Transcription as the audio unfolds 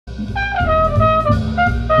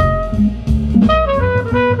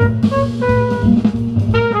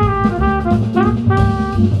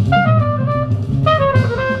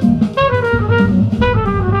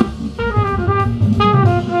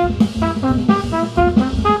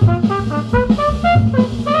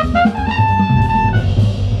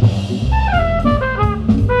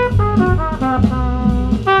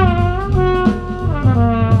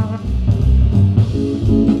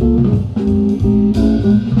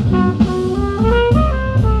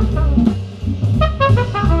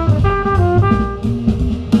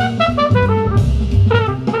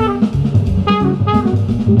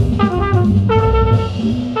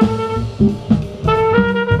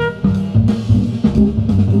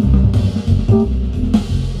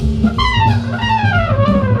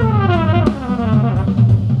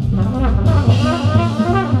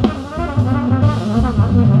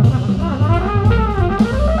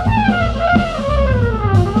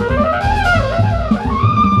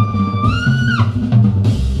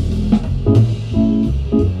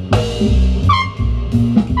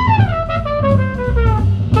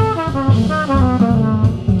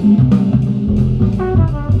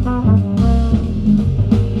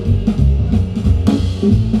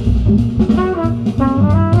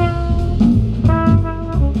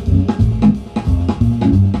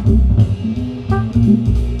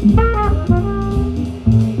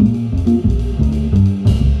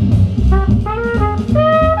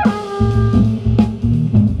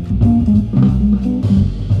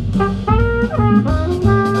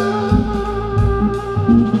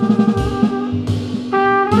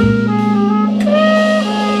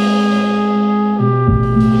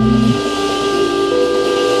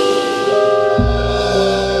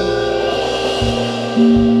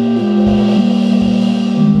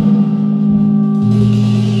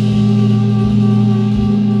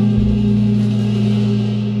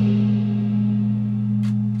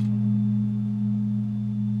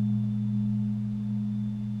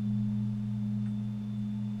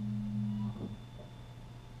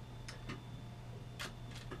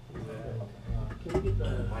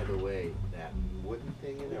By the way, that wooden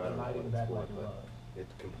thing in there, I don't know what it's for, but it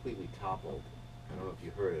completely toppled. I don't know if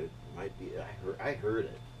you heard it. It might be. I heard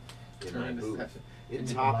it in my booth. It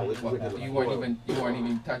toppled. You weren't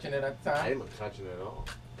even touching it at the time. I wasn't touching it at all.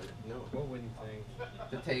 No. What wooden thing?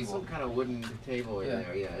 The table. Some kind of wooden table in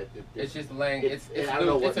there. Yeah. It's just laying. It's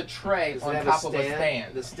a tray Does on it have top of a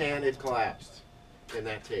stand. The stand had collapsed in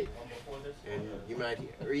that take. And you might,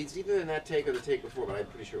 or it's either in that take or the take before, but I'm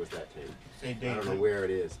pretty sure it was that take. I don't know where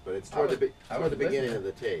it is, but it's toward the beginning of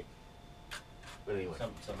the take. But anyway.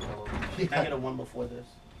 Can I get a one before this?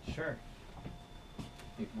 Sure.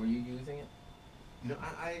 Were you using it? No,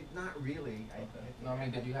 I not really. No, I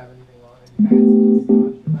mean, did you have anything on it?